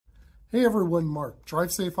Hey everyone, Mark.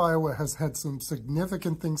 Drive Safe Iowa has had some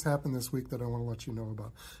significant things happen this week that I want to let you know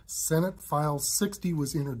about. Senate File 60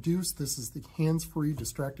 was introduced. This is the hands-free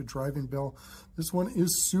distracted driving bill. This one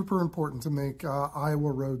is super important to make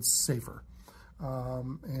Iowa roads safer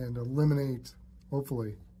and eliminate,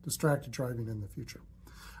 hopefully, distracted driving in the future.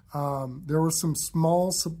 There were some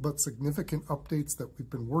small but significant updates that we've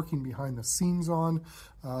been working behind the scenes on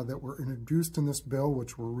that were introduced in this bill,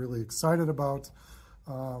 which we're really excited about.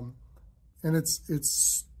 And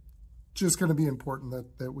it's just going to be important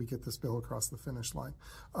that we get this bill across the finish line.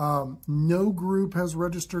 No group has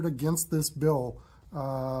registered against this bill,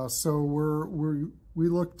 so we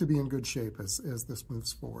look to be in good shape as this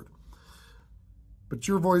moves forward. But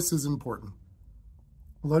your voice is important.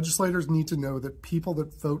 Legislators need to know that people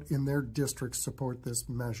that vote in their districts support this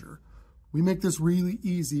measure. We make this really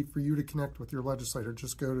easy for you to connect with your legislator.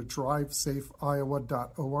 Just go to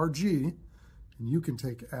drivesafeiowa.org and you can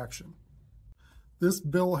take action. This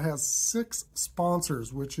bill has 6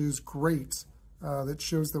 sponsors, which is great. That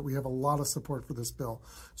shows that we have a lot of support for this bill.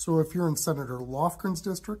 So if you're in Senator Lofgren's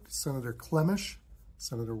district, Senator Clemish,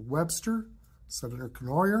 Senator Webster, Senator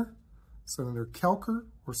Knoyer, Senator Kelker,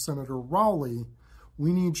 or Senator Rowley,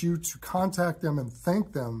 we need you to contact them and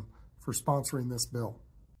thank them for sponsoring this bill.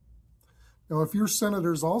 Now, if your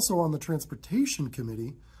senator is also on the Transportation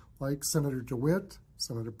Committee, like Senator DeWitt,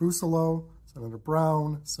 Senator Busolo, Senator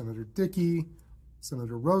Brown, Senator Dickey,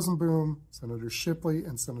 Senator Rosenboom, Senator Shipley,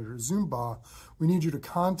 and Senator Zumba, we need you to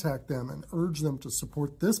contact them and urge them to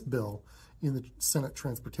support this bill in the Senate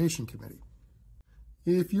Transportation Committee.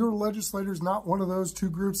 If your legislator is not one of those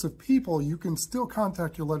 2 groups of people, you can still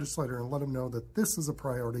contact your legislator and let them know that this is a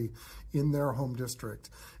priority in their home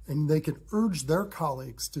district. And they can urge their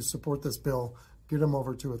colleagues to support this bill, get them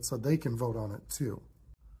over to it so they can vote on it too.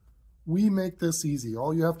 We make this easy.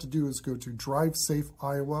 All you have to do is go to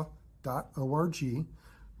drivesafeiowa.org,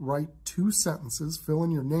 write 2 sentences, fill in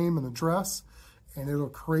your name and address, and it'll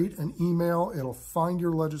create an email. It'll find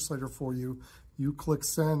your legislator for you. You click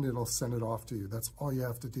send, it'll send it off to you. That's all you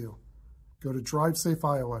have to do. Go to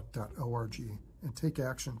drivesafeiowa.org and take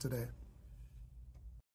action today.